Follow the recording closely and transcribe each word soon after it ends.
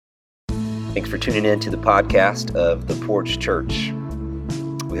Thanks for tuning in to the podcast of The Porch Church.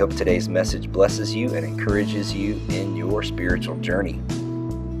 We hope today's message blesses you and encourages you in your spiritual journey.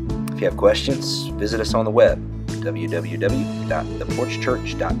 If you have questions, visit us on the web,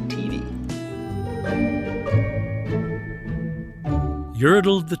 www.theporchchurch.tv.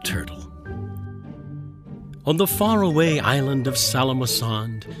 Yertle the Turtle. On the faraway island of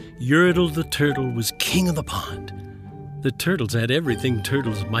Salamasond, Yertle the Turtle was king of the pond. The turtles had everything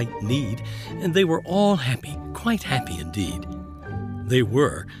turtles might need, and they were all happy, quite happy indeed. They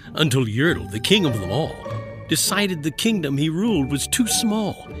were, until Yertle, the king of them all, decided the kingdom he ruled was too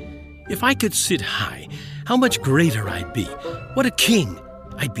small. If I could sit high, how much greater I'd be. What a king!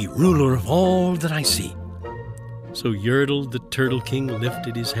 I'd be ruler of all that I see. So Yertle, the Turtle King,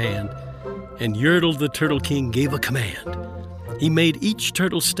 lifted his hand, and Yertle, the Turtle King, gave a command. He made each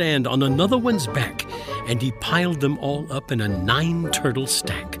turtle stand on another one's back, and he piled them all up in a 9-turtle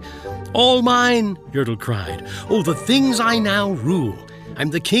stack. "All mine!" Yertle cried. "Oh, the things I now rule! I'm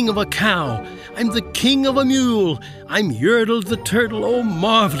the king of a cow! I'm the king of a mule! I'm Yertle the Turtle, oh,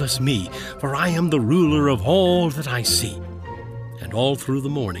 marvelous me! For I am the ruler of all that I see." And all through the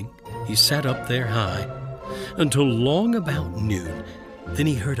morning he sat up there high, until long about noon. Then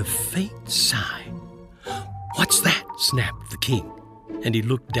he heard a faint sigh. "What's that?" snapped the king, and he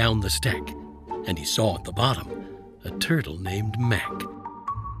looked down the stack, and he saw at the bottom a turtle named Mac,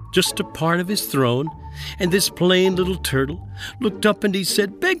 just a part of his throne. And this plain little turtle looked up and he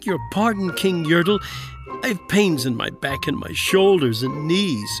said, "Beg your pardon, King Yertle, I've pains in my back and my shoulders and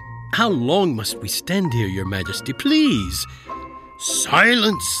knees. How long must we stand here, your majesty, please?"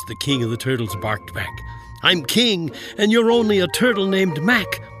 "Silence!" the king of the turtles barked back. "I'm king, and you're only a turtle named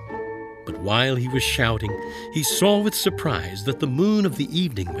Mac." But while he was shouting, he saw with surprise that the moon of the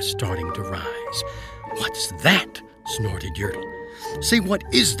evening was starting to rise. "What's that?" snorted Yertle. "Say, what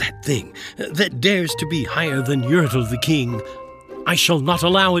is that thing that dares to be higher than Yertle the king? I shall not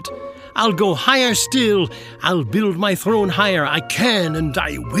allow it. I'll go higher still. I'll build my throne higher. I can and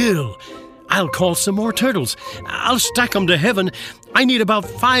I will. I'll call some more turtles. I'll stack 'em to heaven. I need about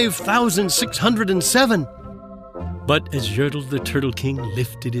 5,607. But as Yertle the Turtle King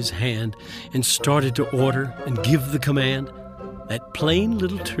lifted his hand and started to order and give the command, that plain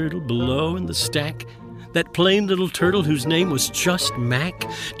little turtle below in the stack, that plain little turtle whose name was just Mac,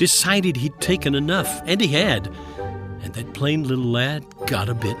 decided he'd taken enough, and he had. And that plain little lad got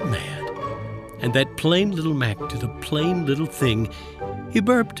a bit mad. And that plain little Mac did a plain little thing. He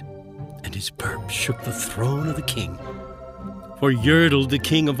burped, and his burp shook the throne of the king. For Yertle, the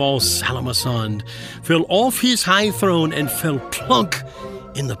king of all Salamasond, fell off his high throne and fell plunk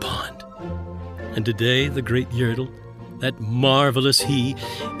in the pond. And today the great Yertle, that marvelous he,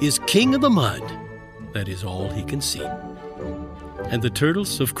 is king of the mud. That is all he can see. And the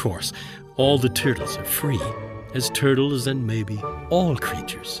turtles, of course, all the turtles are free, as turtles and maybe all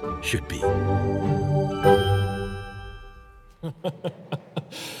creatures should be.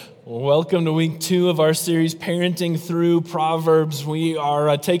 Welcome to week 2 of our series, Parenting Through Proverbs. We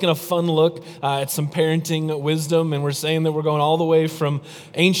are taking a fun look at some parenting wisdom, and we're saying that we're going all the way from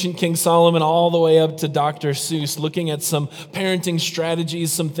ancient King Solomon all the way up to Dr. Seuss, looking at some parenting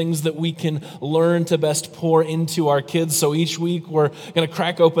strategies, some things that we can learn to best pour into our kids. So each week we're going to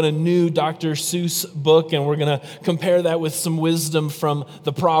crack open a new Dr. Seuss book, and we're going to compare that with some wisdom from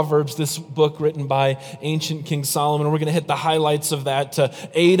the Proverbs, this book written by ancient King Solomon. We're going to hit the highlights of that to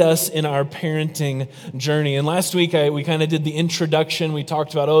aid us in our parenting journey. And last week we kind of did the introduction. We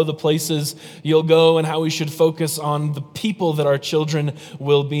talked about the places you'll go and how we should focus on the people that our children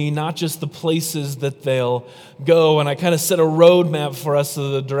will be, not just the places that they'll go. And I kind of set a roadmap for us of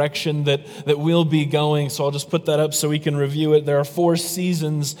the direction that we'll be going. So I'll just put that up so we can review it. There are 4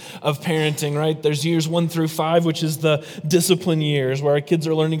 seasons of parenting, right? There's years 1 through 5, which is the discipline years, where our kids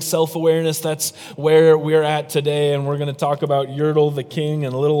are learning self-awareness. That's where we're at today. And we're going to talk about Yertle the king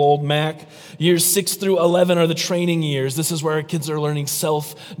and little old Mac. Years 6 through 11 are the training years. This is where our kids are learning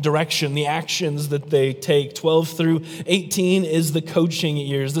self-direction, the actions that they take. 12 through 18 is the coaching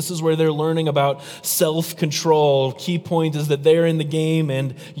years. This is where they're learning about self-control. Key point is that they're in the game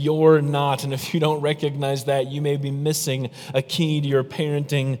and you're not. And if you don't recognize that, you may be missing a key to your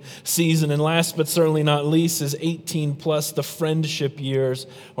parenting season. And last but certainly not least is 18 plus, the friendship years,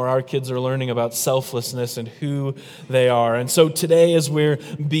 where our kids are learning about selflessness and who they are. And so today, as we're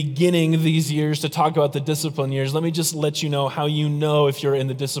beginning these years to talk about the discipline years, let me just let you know how you know if you're in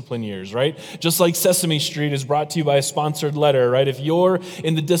the discipline years, right? Just like Sesame Street is brought to you by a sponsored letter, right? If you're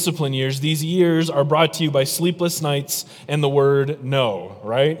in the discipline years, these years are brought to you by sleepless nights and the word no,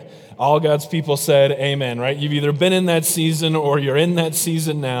 right? All God's people said amen, right? You've either been in that season or you're in that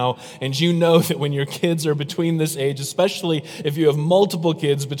season now, and you know that when your kids are between this age, especially if you have multiple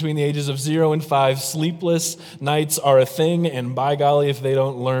kids between the ages of 0 and 5, sleepless nights are a thing, and by golly, if they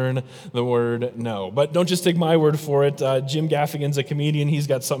don't learn the word no. But don't just take my word for it. Jim Gaffigan's a comedian. He's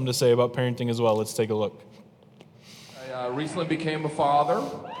got something to say about parenting as well. Let's take a look. I recently became a father.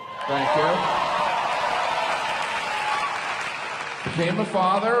 Thank you. Became a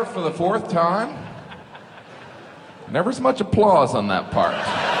father for the 4th time. Never as much applause on that part.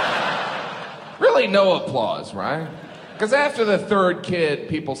 Really no applause, right? Because after the 3rd kid,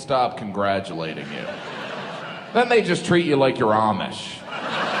 people stop congratulating you. Then they just treat you like you're Amish.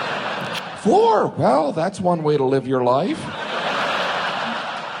 4? Well, that's one way to live your life.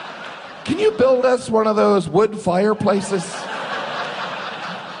 Can you build us one of those wood fireplaces?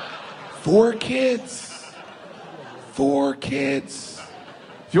 4 kids. 4 kids.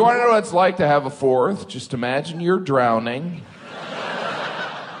 If you want to know what it's like to have a 4th, just imagine you're drowning,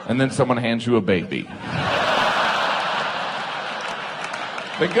 and then someone hands you a baby.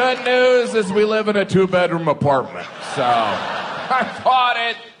 The good news is we live in a 2-bedroom apartment, so I thought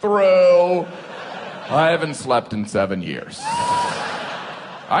it through. I haven't slept in 7 years.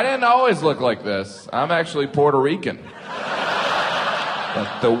 I didn't always look like this. I'm actually Puerto Rican.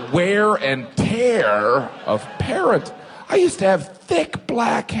 But the wear and tear of parent. I used to have thick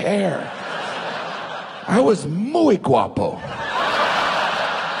black hair. I was muy guapo.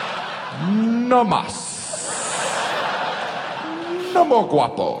 No más. No more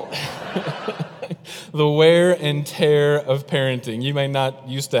guapo. The wear and tear of parenting. You may not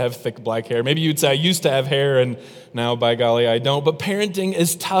used to have thick black hair. Maybe you'd say, I used to have hair and now, by golly, I don't. But parenting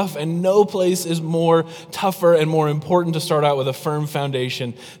is tough, and no place is more tougher and more important to start out with a firm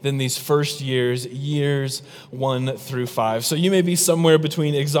foundation than these first years 1 through 5. So you may be somewhere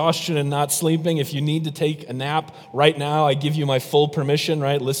between exhaustion and not sleeping. If you need to take a nap right now, I give you my full permission,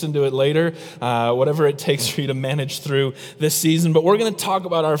 right? Listen to it later. Whatever it takes for you to manage through this season. But we're going to talk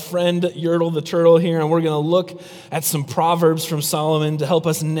about our friend Yertle the turtle here, and we're going to look at some Proverbs from Solomon to help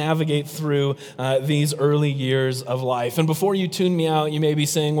us navigate through these early years of life. And before you tune me out, you may be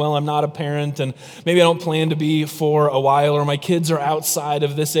saying, well, I'm not a parent, and maybe I don't plan to be for a while, or my kids are outside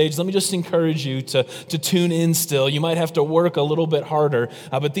of this age. Let me just encourage you to tune in still. You might have to work a little bit harder,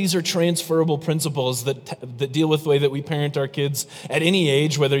 but these are transferable principles that deal with the way that we parent our kids at any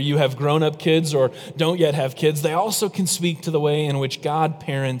age, whether you have grown-up kids or don't yet have kids. They also can speak to the way in which God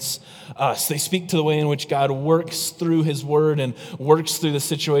parents us. They speak to the way in which God works through his word and works through the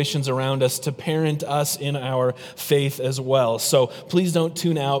situations around us to parent us in our faith as well. So please don't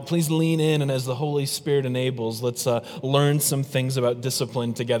tune out. Please lean in, and as the Holy Spirit enables, let's learn some things about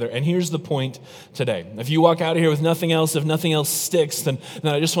discipline together. And here's the point today. If you walk out of here with nothing else, if nothing else sticks, then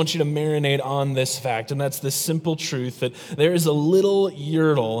I just want you to marinate on this fact, and that's this simple truth that there is a little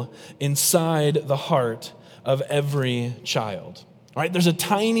Yertle inside the heart of every child. All right, there's a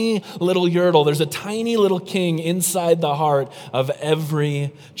tiny little Yertle, there's a tiny little king inside the heart of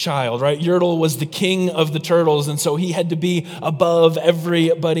every child, right? Yertle was the king of the turtles, and so he had to be above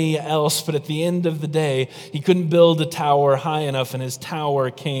everybody else. But at the end of the day, he couldn't build a tower high enough, and his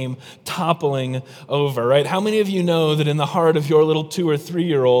tower came toppling over, right? How many of you know that in the heart of your little 2 or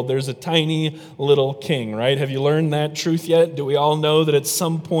 3-year-old, there's a tiny little king, right? Have you learned that truth yet? Do we all know that at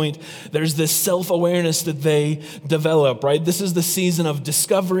some point there's this self-awareness that they develop, right? This is the season of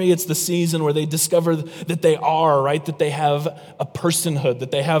discovery. It's the season where they discover that they are, right? That they have a personhood, that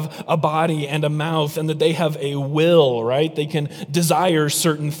they have a body and a mouth, and that they have a will, right? They can desire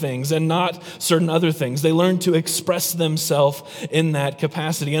certain things and not certain other things. They learn to express themselves in that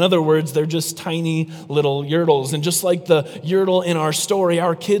capacity. In other words, they're just tiny little Yertles. And just like the Yertle in our story,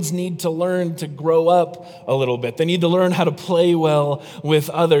 our kids need to learn to grow up a little bit. They need to learn how to play well with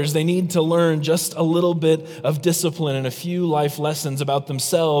others. They need to learn just a little bit of discipline and a few life lessons about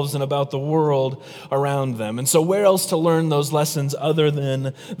themselves and about the world around them. And so where else to learn those lessons other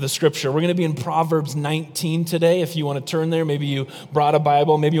than the scripture? We're going to be in Proverbs 19 today. If you want to turn there, maybe you brought a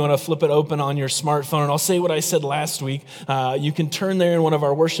Bible, maybe you want to flip it open on your smartphone. And I'll say what I said last week. You can turn there in one of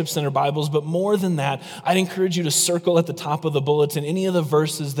our worship center Bibles, but more than that, I'd encourage you to circle at the top of the bulletin any of the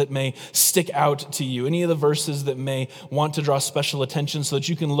verses that may stick out to you, any of the verses that may want to draw special attention so that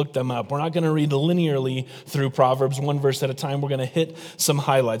you can look them up. We're not going to read linearly through Proverbs, one verse at a time. We're going to hit some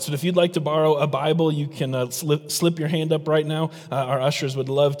highlights. But if you'd like to borrow a Bible, you can slip your hand up right now. Our ushers would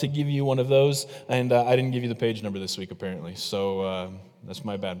love to give you one of those. And I didn't give you the page number this week, apparently. So That's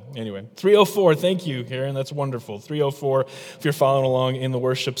my bad. Anyway, 304. Thank you, Karen. That's wonderful. 304 if you're following along in the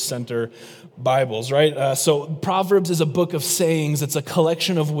Worship Center Bibles, right? So Proverbs is a book of sayings. It's a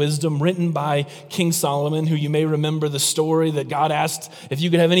collection of wisdom written by King Solomon, who you may remember the story that God asked, if you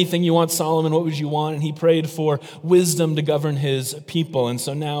could have anything you want, Solomon, what would you want? And he prayed for wisdom to govern his people. And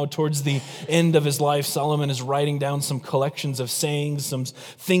so now, towards the end of his life, Solomon is writing down some collections of sayings, some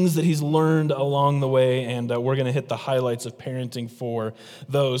things that he's learned along the way, and we're going to hit the highlights of parenting for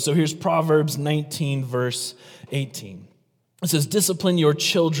those. So here's Proverbs 19, verse 18. It says, "Discipline your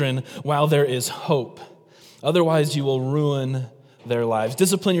children while there is hope. Otherwise, you will ruin their lives."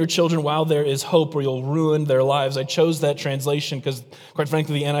 Discipline your children while there is hope, or you'll ruin their lives. I chose that translation because, quite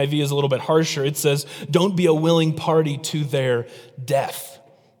frankly, the NIV is a little bit harsher. It says, "Don't be a willing party to their death."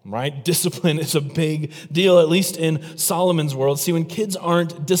 Right? Discipline is a big deal, at least in Solomon's world. See, when kids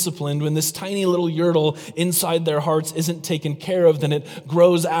aren't disciplined, when this tiny little Yertle inside their hearts isn't taken care of, then it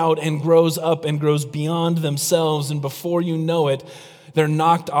grows out and grows up and grows beyond themselves. And before you know it, they're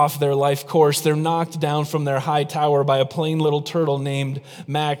knocked off their life course. They're knocked down from their high tower by a plain little turtle named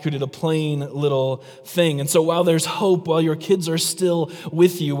Mac, who did a plain little thing. And so while there's hope, while your kids are still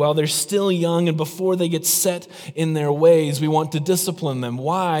with you, while they're still young and before they get set in their ways, we want to discipline them.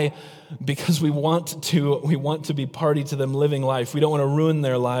 Why? Because we want to be party to them living life. We don't want to ruin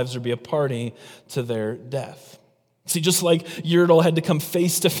their lives or be a party to their death. See, just like Yertle had to come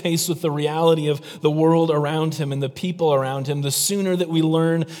face to face with the reality of the world around him and the people around him, the sooner that we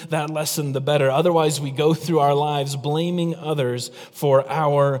learn that lesson, the better. Otherwise, we go through our lives blaming others for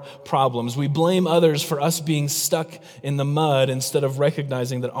our problems. We blame others for us being stuck in the mud instead of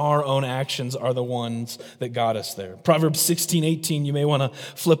recognizing that our own actions are the ones that got us there. Proverbs 16:18, you may want to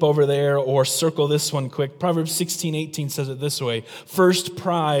flip over there or circle this one quick. Proverbs 16:18 says it this way: "First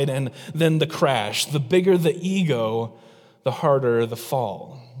pride and then the crash. The bigger the ego, the harder the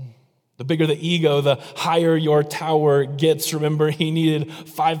fall." The bigger the ego, the higher your tower gets. Remember, he needed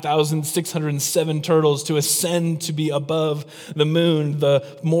 5,607 turtles to ascend to be above the moon. The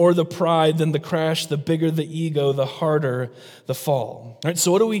more the pride, then the crash. The bigger the ego, the harder the fall. All right,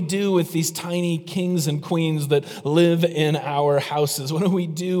 so what do we do with these tiny kings and queens that live in our houses? What do we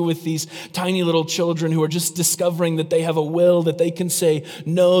do with these tiny little children who are just discovering that they have a will, that they can say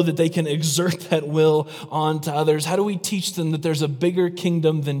no, that they can exert that will onto others? How do we teach them that there's a bigger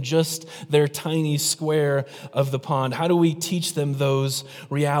kingdom than just their tiny square of the pond? How do we teach them those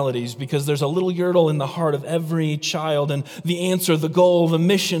realities? Because there's a little Yertle in the heart of every child, and the answer, the goal, the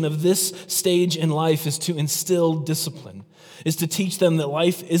mission of this stage in life is to instill discipline, is to teach them that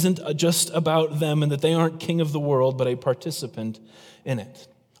life isn't just about them and that they aren't king of the world, but a participant in it.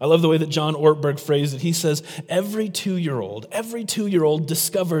 I love the way that John Ortberg phrased it. He says, every two-year-old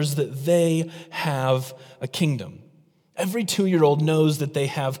discovers that they have a kingdom. Every two-year-old knows that they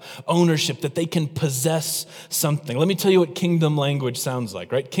have ownership, that they can possess something. Let me tell you what kingdom language sounds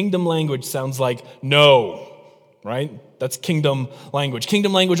like, right? Kingdom language sounds like no, right? That's kingdom language.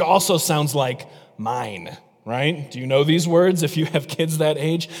 Kingdom language also sounds like mine, right? Do you know these words if you have kids that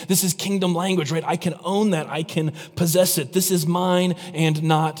age? This is kingdom language, right? I can own that. I can possess it. This is mine and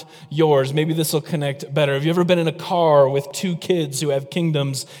not yours. Maybe this will connect better. Have you ever been in a car with two kids who have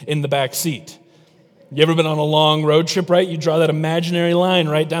kingdoms in the back seat? You ever been on a long road trip, right? You draw that imaginary line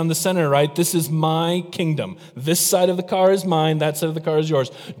right down the center, right? This is my kingdom. This side of the car is mine. That side of the car is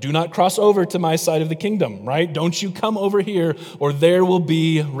yours. Do not cross over to my side of the kingdom, right? Don't you come over here or there will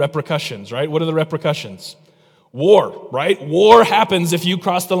be repercussions, right? What are the repercussions? War, right? War happens if you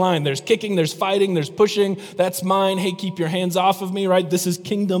cross the line. There's kicking, there's fighting, there's pushing. That's mine. Hey, keep your hands off of me, right? This is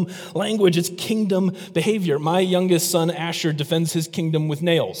kingdom language. It's kingdom behavior. My youngest son, Asher, defends his kingdom with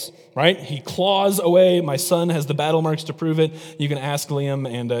nails, right? He claws away. My son has the battle marks to prove it. You can ask Liam,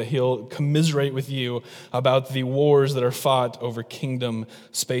 and he'll commiserate with you about the wars that are fought over kingdom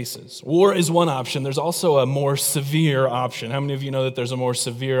spaces. War is one option. There's also a more severe option. How many of you know that there's a more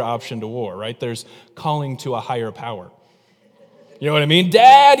severe option to war, right? There's calling to a higher power. You know what I mean?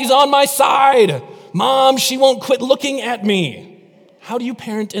 Dad, he's on my side. Mom, she won't quit looking at me. How do you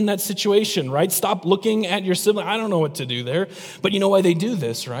parent in that situation, right? Stop looking at your sibling. I don't know what to do there. But you know why they do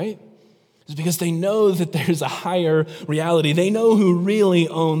this, right? It's because they know that there's a higher reality. They know who really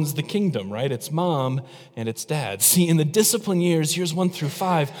owns the kingdom, right? It's mom and it's dad. See, in the discipline years 1 through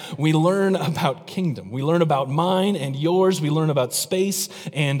 5, we learn about kingdom. We learn about mine and yours. We learn about space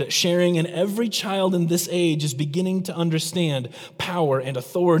and sharing. And every child in this age is beginning to understand power and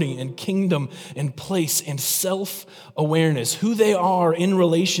authority and kingdom and place and self-awareness, who they are in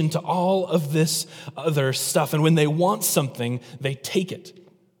relation to all of this other stuff. And when they want something, they take it.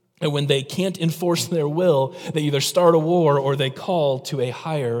 And when they can't enforce their will, they either start a war or they call to a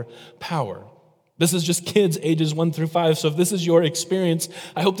higher power. This is just kids ages 1 through 5. So if this is your experience,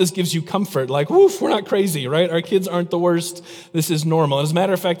 I hope this gives you comfort. Like, woof, we're not crazy, right? Our kids aren't the worst. This is normal. And as a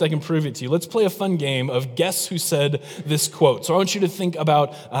matter of fact, I can prove it to you. Let's play a fun game of guess who said this quote. So I want you to think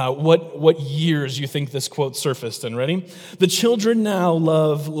about what years you think this quote surfaced in. Ready? The children now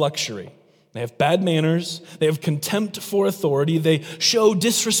love luxury. They have bad manners. They have contempt for authority. They show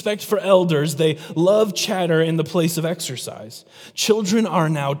disrespect for elders. They love chatter in the place of exercise. Children are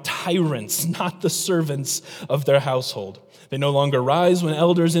now tyrants, not the servants of their household. They no longer rise when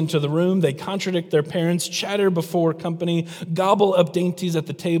elders enter the room. They contradict their parents, chatter before company, gobble up dainties at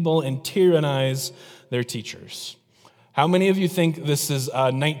the table, and tyrannize their teachers. How many of you think this is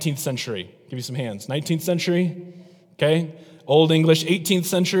 19th century? Give me some hands. 19th century? Okay. Old English, 18th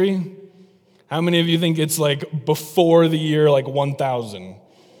century? How many of you think it's like before the year like 1000?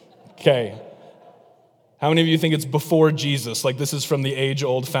 Okay. How many of you think it's before Jesus? Like this is from the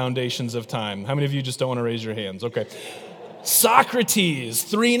age-old foundations of time. How many of you just don't want to raise your hands? Okay. Socrates,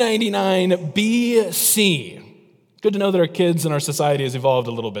 399 BC. Good to know that our kids and our society has evolved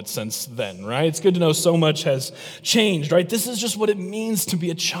a little bit since then, right? It's good to know so much has changed, right? This is just what it means to be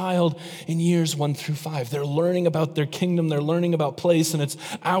a child in years 1 through 5. They're learning about their kingdom, they're learning about place, and it's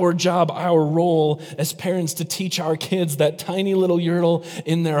our job, our role as parents to teach our kids that tiny little Yertle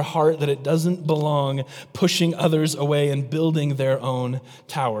in their heart that it doesn't belong, pushing others away and building their own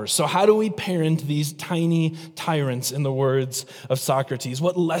towers. So how do we parent these tiny tyrants, in the words of Socrates?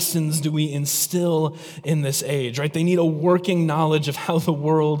 What lessons do we instill in this age, right? They need a working knowledge of how the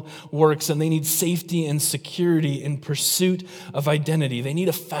world works, and they need safety and security in pursuit of identity. They need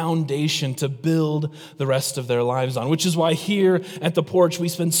a foundation to build the rest of their lives on, which is why here at the Porch, we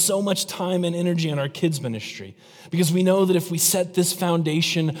spend so much time and energy on our kids' ministry, because we know that if we set this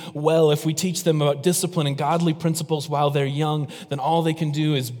foundation well, if we teach them about discipline and godly principles while they're young, then all they can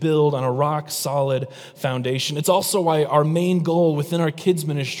do is build on a rock-solid foundation. It's also why our main goal within our kids'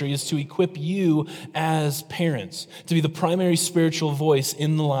 ministry is to equip you as parents to be the primary spiritual voice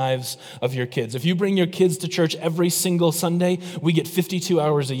in the lives of your kids. If you bring your kids to church every single Sunday, we get 52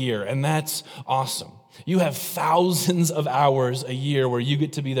 hours a year, and that's awesome. You have thousands of hours a year where you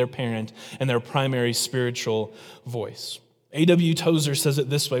get to be their parent and their primary spiritual voice. A.W. Tozer says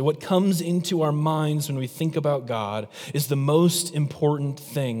it this way: what comes into our minds when we think about God is the most important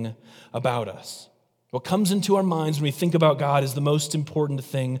thing about us. What comes into our minds when we think about God is the most important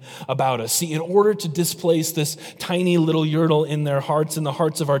thing about us. See, in order to displace this tiny little Yertle in their hearts, in the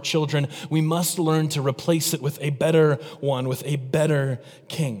hearts of our children, we must learn to replace it with a better one, with a better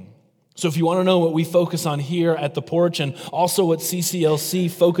king. So if you want to know what we focus on here at the Porch, and also what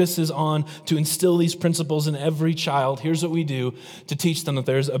CCLC focuses on to instill these principles in every child, here's what we do to teach them that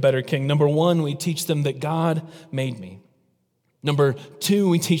there's a better king. Number 1, we teach them that God made me. Number 2,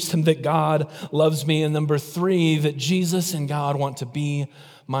 we teach them that God loves me. And number 3, that Jesus and God want to be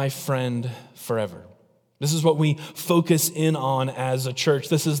my friend forever. This is what we focus in on as a church.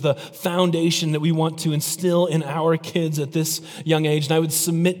 This is the foundation that we want to instill in our kids at this young age. And I would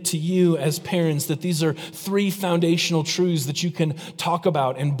submit to you as parents that these are 3 foundational truths that you can talk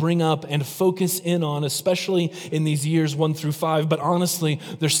about and bring up and focus in on, especially in these years 1 through 5. But honestly,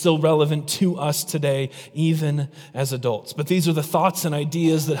 they're still relevant to us today, even as adults. But these are the thoughts and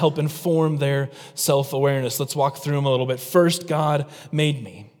ideas that help inform their self-awareness. Let's walk through them a little bit. First, God made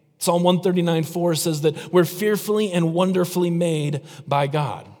me. Psalm 139:4 says that we're fearfully and wonderfully made by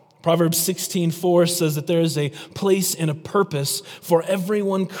God. Proverbs 16:4 says that there is a place and a purpose for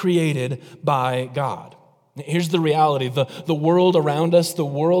everyone created by God. Here's the reality. The world around us, the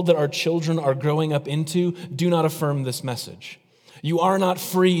world that our children are growing up into, do not affirm this message. You are not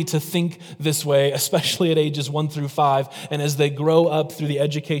free to think this way, especially at ages 1 through 5. And as they grow up through the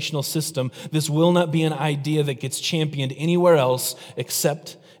educational system, this will not be an idea that gets championed anywhere else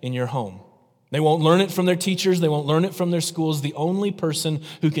except in your home. They won't learn it from their teachers. They won't learn it from their schools. The only person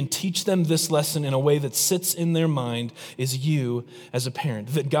who can teach them this lesson in a way that sits in their mind is you as a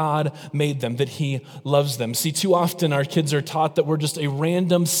parent, that God made them, that He loves them. See, too often our kids are taught that we're just a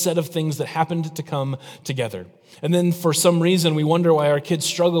random set of things that happened to come together. And then for some reason, we wonder why our kids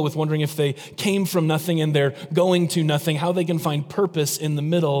struggle with wondering if they came from nothing and they're going to nothing, how they can find purpose in the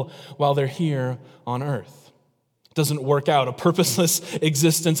middle while they're here on earth. It doesn't work out. A purposeless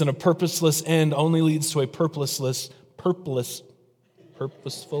existence and a purposeless end only leads to a purposelessness.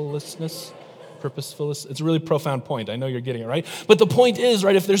 Purposeful. It's a really profound point. I know you're getting it, right? But the point is,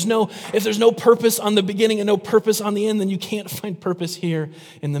 right, if there's no purpose on the beginning and no purpose on the end, then you can't find purpose here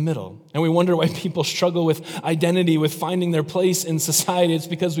in the middle. And we wonder why people struggle with identity, with finding their place in society. It's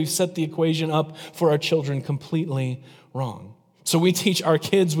because we've set the equation up for our children completely wrong. So we teach our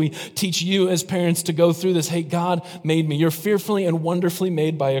kids, we teach you as parents to go through this. Hey, God made me. You're fearfully and wonderfully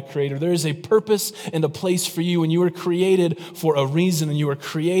made by a creator. There is a purpose and a place for you, and you were created for a reason, and you were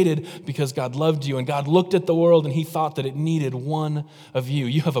created because God loved you, and God looked at the world and he thought that it needed one of you.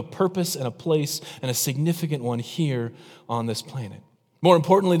 You have a purpose and a place and a significant one here on this planet. More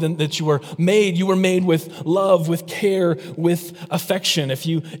importantly than that you were made with love, with care, with affection. If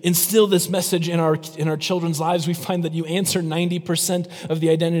you instill this message in our children's lives, we find that you answer 90% of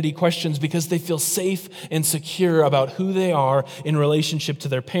the identity questions because they feel safe and secure about who they are in relationship to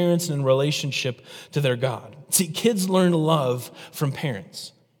their parents and in relationship to their God. See, kids learn love from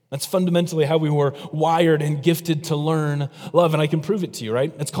parents. That's fundamentally how we were wired and gifted to learn love, and I can prove it to you,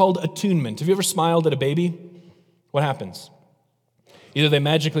 right? It's called attunement. Have you ever smiled at a baby? What happens? Either they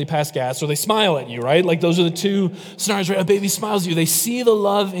magically pass gas or they smile at you, right? Like those are the two scenarios, right? A baby smiles at you. They see the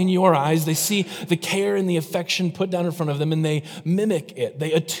love in your eyes. They see the care and the affection put down in front of them, and they mimic it.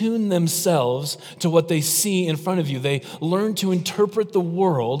 They attune themselves to what they see in front of you. They learn to interpret the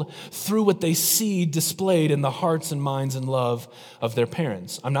world through what they see displayed in the hearts and minds and love of their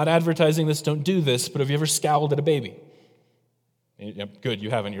parents. I'm not advertising this, don't do this, but have you ever scowled at a baby? Good,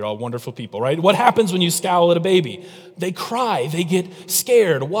 you haven't. You're all wonderful people, right? What happens when you scowl at a baby? They cry. They get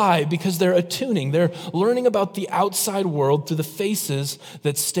scared. Why? Because they're attuning. They're learning about the outside world through the faces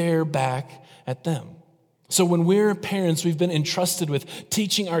that stare back at them. So when we're parents, we've been entrusted with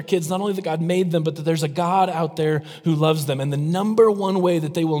teaching our kids not only that God made them, but that there's a God out there who loves them. And the number one way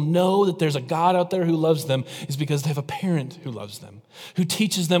that they will know that there's a God out there who loves them is because they have a parent who loves them, who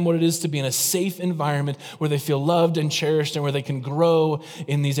teaches them what it is to be in a safe environment where they feel loved and cherished and where they can grow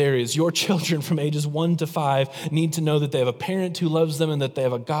in these areas. Your children from ages 1 to 5 need to know that they have a parent who loves them and that they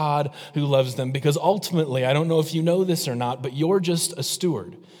have a God who loves them, because ultimately, I don't know if you know this or not, but you're just a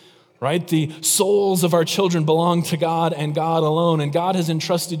steward. Right? The souls of our children belong to God and God alone. And God has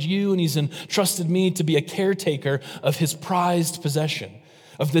entrusted you and he's entrusted me to be a caretaker of his prized possession,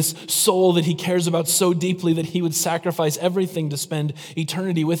 of this soul that he cares about so deeply that he would sacrifice everything to spend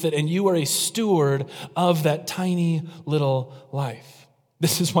eternity with it. And you are a steward of that tiny little life.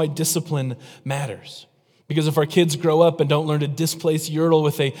 This is why discipline matters. Because if our kids grow up and don't learn to displace Yertle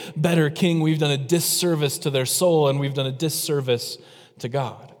with a better king, we've done a disservice to their soul and we've done a disservice to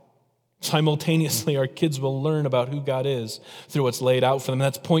God. Simultaneously, our kids will learn about who God is through what's laid out for them.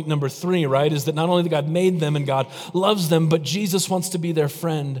 That's point number 3, right? Is that not only that God made them and God loves them, but Jesus wants to be their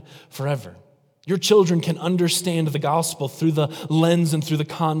friend forever. Your children can understand the gospel through the lens and through the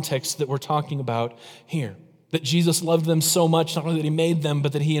context that we're talking about here. That Jesus loved them so much, not only that he made them,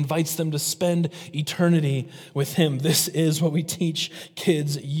 but that he invites them to spend eternity with him. This is what we teach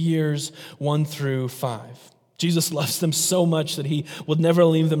kids years 1 through 5. Jesus loves them so much that he will never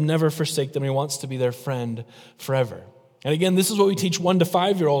leave them, never forsake them. He wants to be their friend forever. And again, this is what we teach 1 to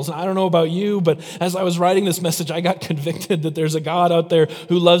 5-year-olds. And I don't know about you, but as I was writing this message, I got convicted that there's a God out there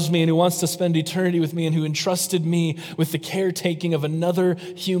who loves me and who wants to spend eternity with me and who entrusted me with the caretaking of another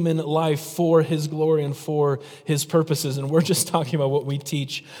human life for his glory and for his purposes. And we're just talking about what we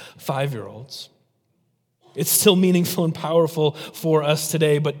teach 5-year-olds. It's still meaningful and powerful for us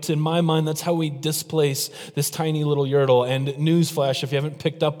today, but in my mind, that's how we displace this tiny little Yertle. And newsflash, if you haven't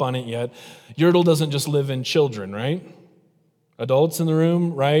picked up on it yet, Yertle doesn't just live in children, right? Adults in the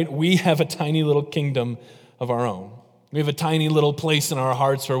room, right? We have a tiny little kingdom of our own. We have a tiny little place in our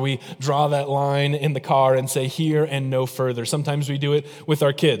hearts where we draw that line in the car and say, here and no further. Sometimes we do it with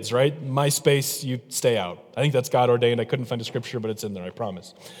our kids, right? My space, you stay out. I think that's God ordained. I couldn't find a scripture, but it's in there, I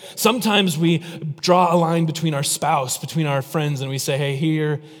promise. Sometimes we draw a line between our spouse, between our friends, and we say, hey,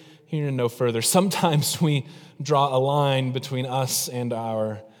 here and no further. Sometimes we draw a line between us and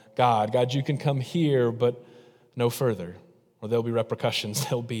our God. God, you can come here, but no further, or there'll be repercussions.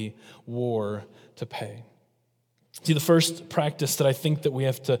 There'll be war to pay. See, the first practice that I think that we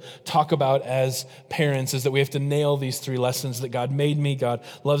have to talk about as parents is that we have to nail these 3 lessons: that God made me, God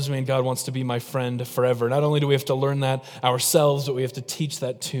loves me, and God wants to be my friend forever. Not only do we have to learn that ourselves, but we have to teach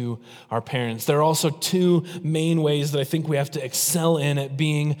that to our parents. There are also 2 main ways that I think we have to excel in at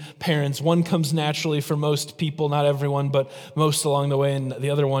being parents. One comes naturally for most people, not everyone, but most along the way, and the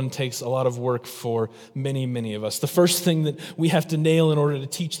other one takes a lot of work for many, many of us. The first thing that we have to nail in order to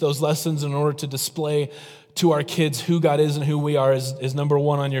teach those lessons, in order to display to our kids who God is and who we are, is number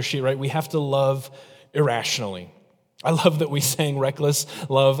 1 on your sheet, right? We have to love irrationally. I love that we sang Reckless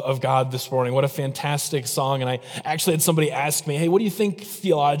Love of God this morning. What a fantastic song. And I actually had somebody ask me, hey, what do you think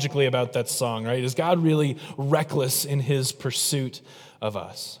theologically about that song, right? Is God really reckless in his pursuit of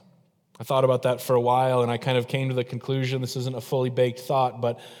us? I thought about that for a while, and I kind of came to the conclusion, this isn't a fully baked thought,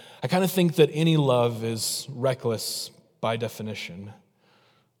 but I kind of think that any love is reckless by definition.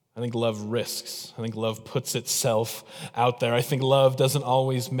 I think love risks. I think love puts itself out there. I think love doesn't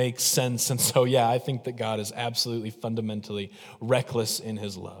always make sense. And so, I think that God is absolutely fundamentally reckless in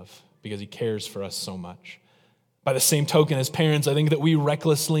his love because he cares for us so much. By the same token, as parents, I think that we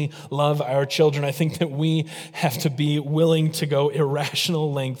recklessly love our children. I think that we have to be willing to go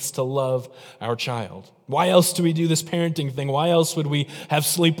irrational lengths to love our child. Why else do we do this parenting thing? Why else would we have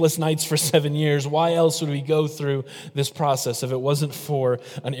sleepless nights for 7 years? Why else would we go through this process if it wasn't for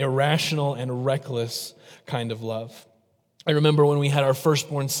an irrational and reckless kind of love? I remember when we had our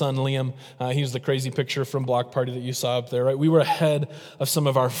firstborn son, Liam. He was the crazy picture from Block Party that you saw up there, right? We were ahead of some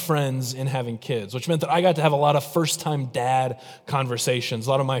of our friends in having kids, which meant that I got to have a lot of first-time dad conversations. A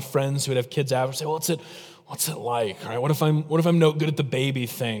lot of my friends who would have kids after say, well, what's it like? Right? What if I'm no good at the baby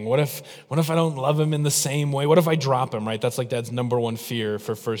thing? What if I don't love him in the same way? What if I drop him, right? That's like dad's number one fear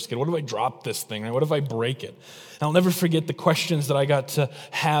for first kid. What if I drop this thing, right? What if I break it? And I'll never forget the questions that I got to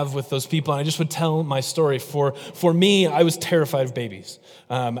have with those people. And I just would tell my story. For me, I was terrified of babies.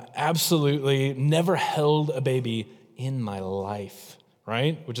 Absolutely never held a baby in my life.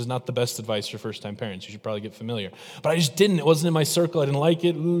 Right? Which is not the best advice for first-time parents. You should probably get familiar. But I just didn't. It wasn't in my circle. I didn't like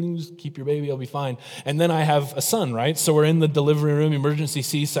it. Ooh, just keep your baby. I'll be fine. And then I have a son, right? So we're in the delivery room, emergency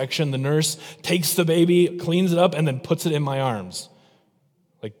C-section. The nurse takes the baby, cleans it up, and then puts it in my arms.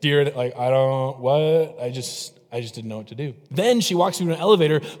 Like, dear, like, I just didn't know what to do. Then she walks me to an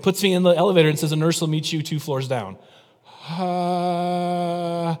elevator, puts me in the elevator, and says, a nurse will meet you 2 floors down.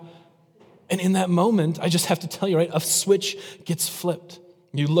 And in that moment, I just have to tell you, right, a switch gets flipped.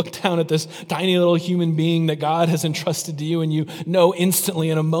 You look down at this tiny little human being that God has entrusted to you, and you know instantly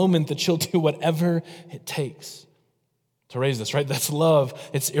in a moment that she'll do whatever it takes to raise this, right? That's love.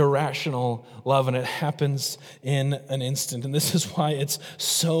 It's irrational love, and it happens in an instant. And this is why it's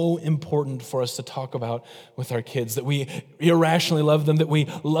so important for us to talk about with our kids, that we irrationally love them, that we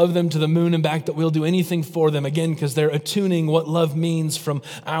love them to the moon and back, that we'll do anything for them, again, because they're attuning what love means from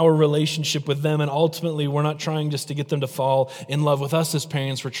our relationship with them. And ultimately, we're not trying just to get them to fall in love with us as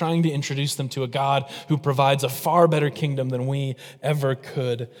parents. We're trying to introduce them to a God who provides a far better kingdom than we ever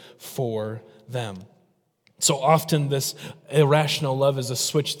could for them. So often this irrational love is a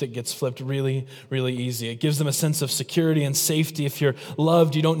switch that gets flipped really, really easy. It gives them a sense of security and safety. If you're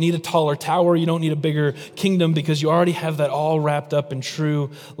loved, you don't need a taller tower. You don't need a bigger kingdom because you already have that all wrapped up in true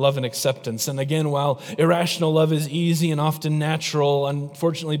love and acceptance. And again, while irrational love is easy and often natural,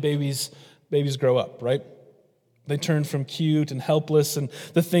 unfortunately babies grow up, right? They turn from cute and helpless and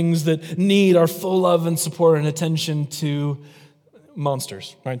the things that need our full love and support and attention to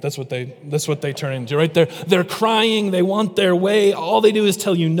monsters, right? That's what they turn into, right? They're crying, they want their way. All they do is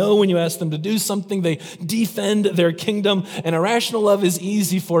tell you no when you ask them to do something. They defend their kingdom. And irrational love is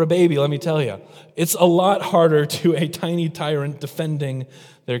easy for a baby, let me tell you. It's a lot harder to a tiny tyrant defending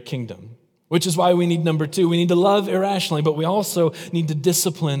their kingdom, which is why we need number 2. We need to love irrationally, but we also need to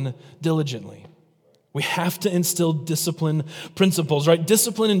discipline diligently. We have to instill discipline principles, right?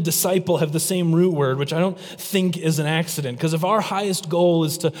 Discipline and disciple have the same root word, which I don't think is an accident. Because if our highest goal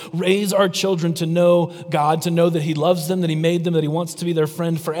is to raise our children to know God, to know that He loves them, that He made them, that He wants to be their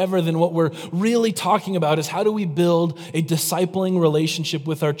friend forever, then what we're really talking about is how do we build a discipling relationship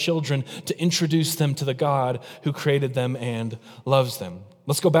with our children to introduce them to the God who created them and loves them.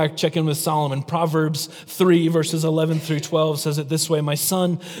 Let's go back, check in with Solomon. Proverbs 3, verses 11 through 12 says it this way: My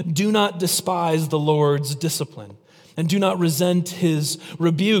son, do not despise the Lord's discipline, and do not resent His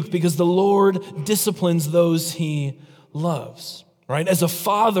rebuke, because the Lord disciplines those He loves. Right? As a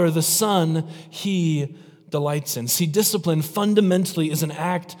father, the son He delights in. See, discipline fundamentally is an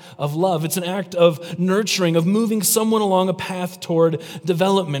act of love. It's an act of nurturing, of moving someone along a path toward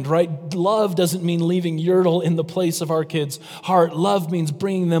development, right? Love doesn't mean leaving Yertle in the place of our kids' heart. Love means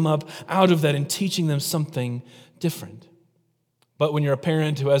bringing them up out of that and teaching them something different. But when you're a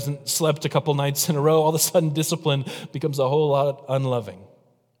parent who hasn't slept a couple nights in a row, all of a sudden discipline becomes a whole lot unloving.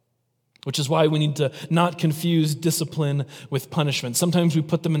 Which is why we need to not confuse discipline with punishment. Sometimes we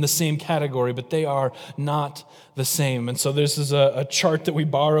put them in the same category, but they are not the same. And so this is a chart that we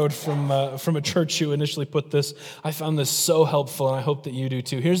borrowed from a church who initially put this. I found this so helpful, and I hope that you do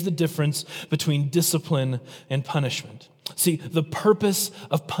too. Here's the difference between discipline and punishment. See, the purpose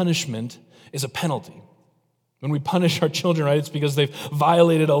of punishment is a penalty. When we punish our children, right, it's because they've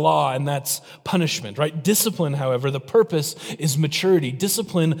violated a law, and that's punishment, right? Discipline, however, the purpose is maturity.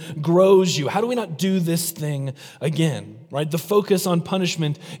 Discipline grows you. How do we not do this thing again, right? The focus on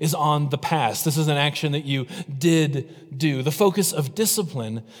punishment is on the past. This is an action that you did do. The focus of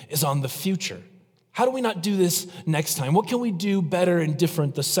discipline is on the future. How do we not do this next time? What can we do better and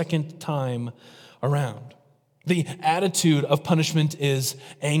different the second time around? The attitude of punishment is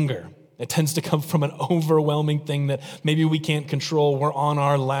anger. It tends to come from an overwhelming thing that maybe we can't control. We're on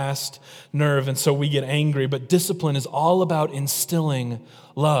our last nerve, and so we get angry. But discipline is all about instilling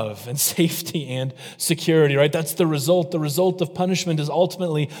love and safety and security, right? That's the result. The result of punishment is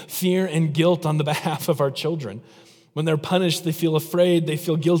ultimately fear and guilt on the behalf of our children. When they're punished, they feel afraid, they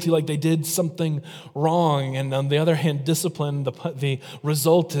feel guilty like they did something wrong. And on the other hand, discipline, the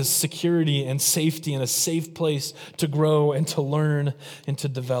result is security and safety and a safe place to grow and to learn and to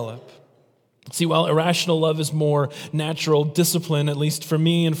develop. See, while irrational love is more natural, discipline, at least for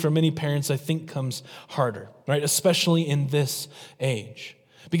me and for many parents, I think comes harder, right? Especially in this age.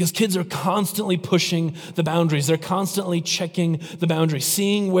 Because kids are constantly pushing the boundaries. They're constantly checking the boundaries,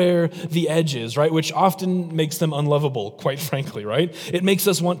 seeing where the edge is, right? Which often makes them unlovable, quite frankly, right? It makes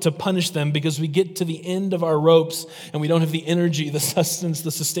us want to punish them because we get to the end of our ropes and we don't have the energy, the sustenance, the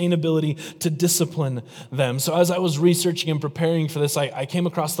sustainability to discipline them. So as I was researching and preparing for this, I came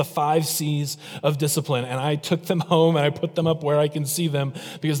across the 5 C's of discipline, and I took them home and I put them up where I can see them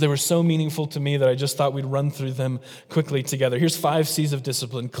because they were so meaningful to me that I just thought we'd run through them quickly together. Here's 5 C's of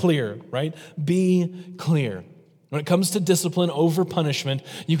discipline. Clear, right? Be clear. When it comes to discipline over punishment,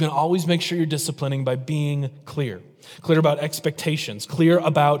 you can always make sure you're disciplining by being clear. Clear about expectations, clear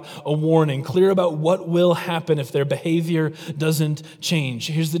about a warning, clear about what will happen if their behavior doesn't change.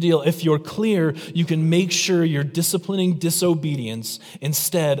 Here's the deal. If you're clear, you can make sure you're disciplining disobedience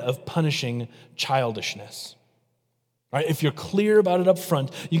instead of punishing childishness. Right? If you're clear about it up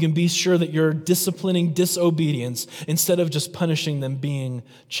front, you can be sure that you're disciplining disobedience instead of just punishing them being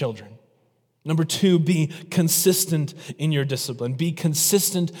children. Number 2, be consistent in your discipline. Be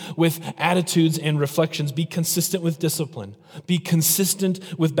consistent with attitudes and reflections. Be consistent with discipline. Be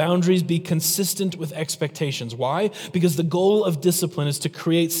consistent with boundaries. Be consistent with expectations. Why? Because the goal of discipline is to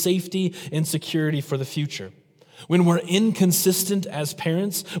create safety and security for the future. When we're inconsistent as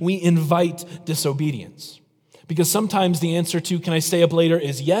parents, we invite disobedience. Because sometimes the answer to, can I stay up later,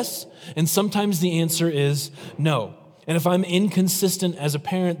 is yes, and sometimes the answer is no. And if I'm inconsistent as a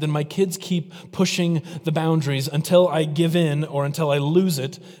parent, then my kids keep pushing the boundaries until I give in or until I lose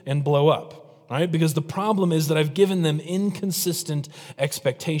it and blow up, right? Because the problem is that I've given them inconsistent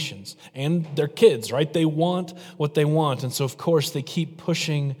expectations. And they're kids, right? They want what they want. And so, of course, they keep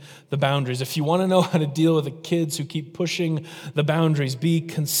pushing the boundaries. If you want to know how to deal with the kids who keep pushing the boundaries, be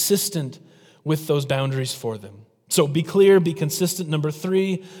consistent with those boundaries for them. So be clear, be consistent. Number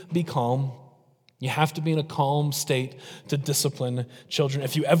 3, be calm. You have to be in a calm state to discipline children.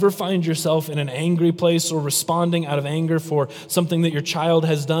 If you ever find yourself in an angry place or responding out of anger for something that your child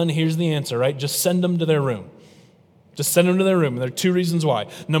has done, here's the answer, right? Just send them to their room. Just send them to their room. And there are 2 reasons why.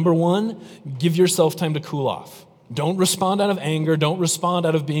 Number 1, give yourself time to cool off. Don't respond out of anger. Don't respond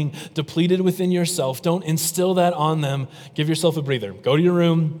out of being depleted within yourself. Don't instill that on them. Give yourself a breather. Go to your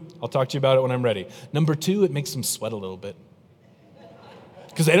room. I'll talk to you about it when I'm ready. Number 2, it makes them sweat a little bit.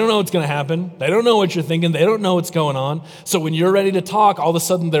 Because they don't know what's going to happen. They don't know what you're thinking. They don't know what's going on. So when you're ready to talk, all of a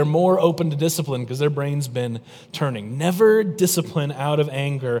sudden they're more open to discipline because their brain's been turning. Never discipline out of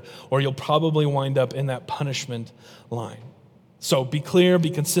anger, or you'll probably wind up in that punishment line. So be clear, be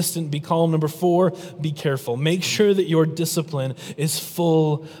consistent, be calm. Number 4, be careful. Make sure that your discipline is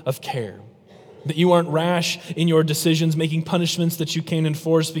full of care. That you aren't rash in your decisions, making punishments that you can't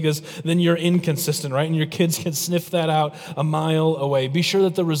enforce, because then you're inconsistent, right? And your kids can sniff that out a mile away. Be sure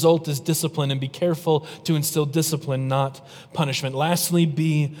that the result is discipline, and be careful to instill discipline, not punishment. Lastly,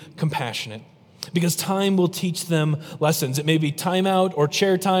 be compassionate. Because time will teach them lessons. It may be time out or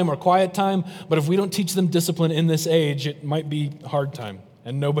chair time or quiet time, but if we don't teach them discipline in this age, it might be hard time,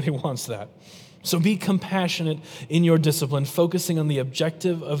 and nobody wants that. So be compassionate in your discipline, focusing on the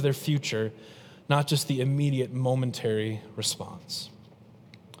objective of their future, not just the immediate momentary response.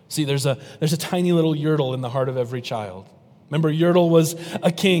 See, there's a tiny little Yertle in the heart of every child. Remember, Yertle was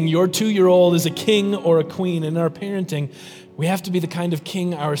a king. Your 2-year-old is a king or a queen. In our parenting, we have to be the kind of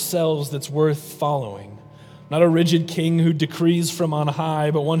king ourselves that's worth following. Not a rigid king who decrees from on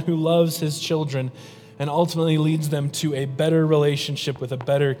high, but one who loves his children and ultimately leads them to a better relationship with a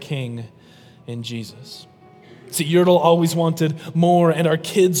better king in Jesus. See, Yertle always wanted more, and our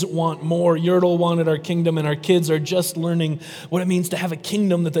kids want more. Yertle wanted our kingdom, and our kids are just learning what it means to have a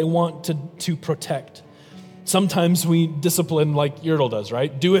kingdom that they want to protect. Sometimes we discipline like Yertle does,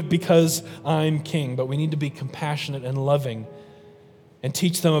 right? Do it because I'm king, but we need to be compassionate and loving and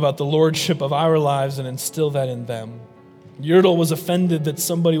teach them about the lordship of our lives and instill that in them. Yertle was offended that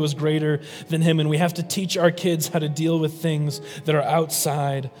somebody was greater than him, and we have to teach our kids how to deal with things that are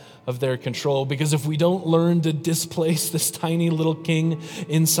outside of their control, because if we don't learn to displace this tiny little king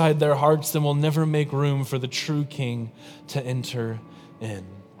inside their hearts, then we'll never make room for the true king to enter in.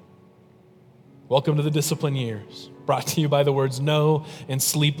 Welcome to the discipline years, brought to you by the words no and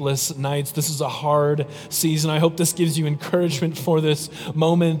sleepless nights. This is a hard season. I hope this gives you encouragement for this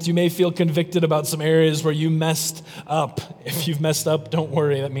moment. You may feel convicted about some areas where you messed up. If you've messed up, don't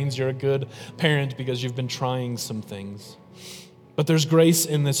worry. That means you're a good parent because you've been trying some things. But there's grace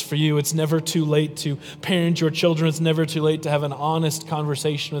in this for you. It's never too late to parent your children. It's never too late to have an honest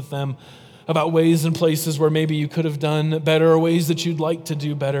conversation with them about ways and places where maybe you could have done better or ways that you'd like to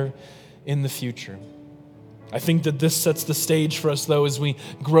do better in the future. I think that this sets the stage for us, though, as we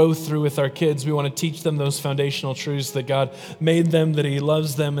grow through with our kids. We want to teach them those foundational truths that God made them, that He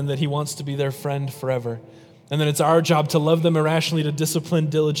loves them, and that He wants to be their friend forever. And then it's our job to love them irrationally, to discipline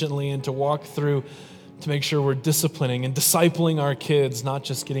diligently, and to walk through to make sure we're disciplining and discipling our kids, not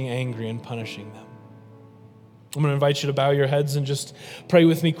just getting angry and punishing them. I'm going to invite you to bow your heads and just pray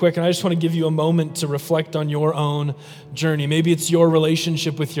with me quick. And I just want to give you a moment to reflect on your own journey. Maybe it's your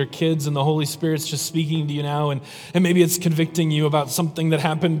relationship with your kids and the Holy Spirit's just speaking to you now. And maybe it's convicting you about something that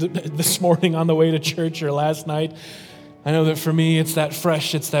happened this morning on the way to church or last night. I know that for me, it's that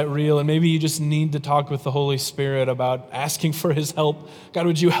fresh, it's that real. And maybe you just need to talk with the Holy Spirit about asking for His help. God,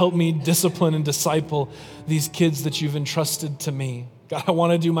 would you help me discipline and disciple these kids that you've entrusted to me? God, I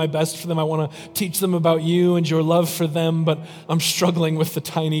want to do my best for them. I want to teach them about you and your love for them, but I'm struggling with the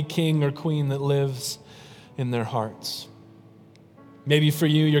tiny king or queen that lives in their hearts. Maybe for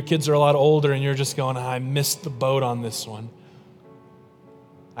you, your kids are a lot older and you're just going, I missed the boat on this one.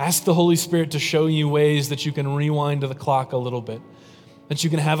 Ask the Holy Spirit to show you ways that you can rewind the clock a little bit, that you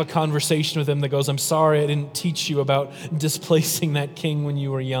can have a conversation with them that goes, I'm sorry I didn't teach you about displacing that king when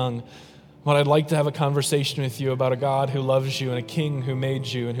you were young. But I'd like to have a conversation with you about a God who loves you and a king who made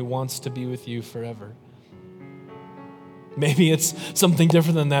you and who wants to be with you forever. Maybe it's something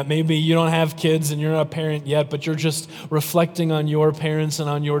different than that. Maybe you don't have kids and you're not a parent yet, but you're just reflecting on your parents and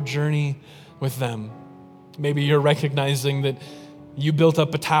on your journey with them. Maybe you're recognizing that you built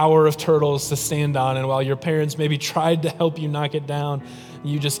up a tower of turtles to stand on, and while your parents maybe tried to help you knock it down,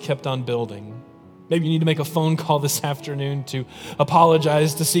 you just kept on building. Maybe you need to make a phone call this afternoon to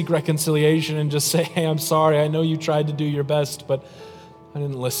apologize, to seek reconciliation, and just say, hey, I'm sorry. I know you tried to do your best, but I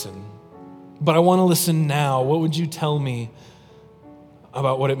didn't listen. But I want to listen now. What would you tell me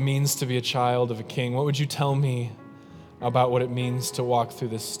about what it means to be a child of a king? What would you tell me about what it means to walk through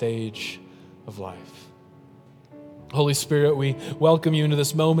this stage of life? Holy Spirit, we welcome you into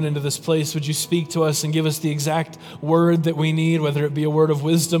this moment, into this place. Would you speak to us and give us the exact word that we need, whether it be a word of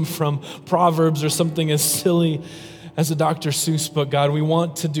wisdom from Proverbs or something as silly as a Dr. Seuss book. God, we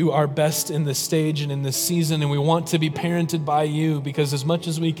want to do our best in this stage and in this season, and we want to be parented by you, because as much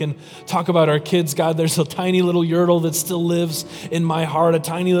as we can talk about our kids, God, there's a tiny little Yertle that still lives in my heart, a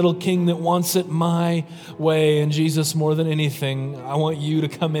tiny little king that wants it my way. And Jesus, more than anything, I want you to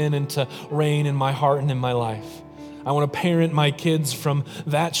come in and to reign in my heart and in my life. I want to parent my kids from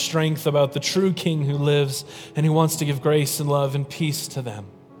that strength about the true King who lives and who wants to give grace and love and peace to them.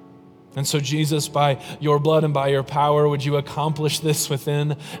 And so, Jesus, by your blood and by your power, would you accomplish this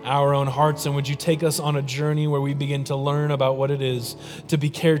within our own hearts? And would you take us on a journey where we begin to learn about what it is to be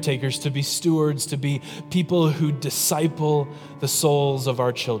caretakers, to be stewards, to be people who disciple the souls of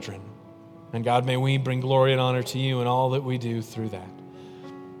our children. And God, may we bring glory and honor to you in all that we do through that.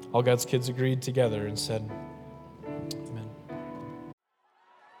 All God's kids agreed together and said, amen.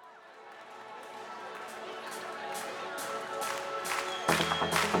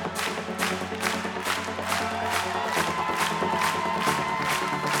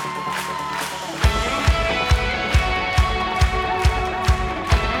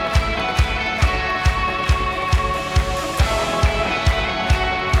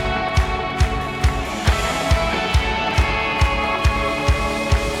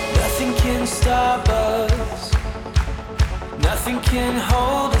 Nothing can stop us. Nothing can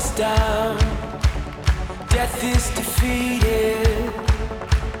hold us down. Death is defeated.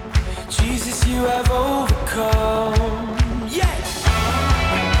 Jesus, you have overcome.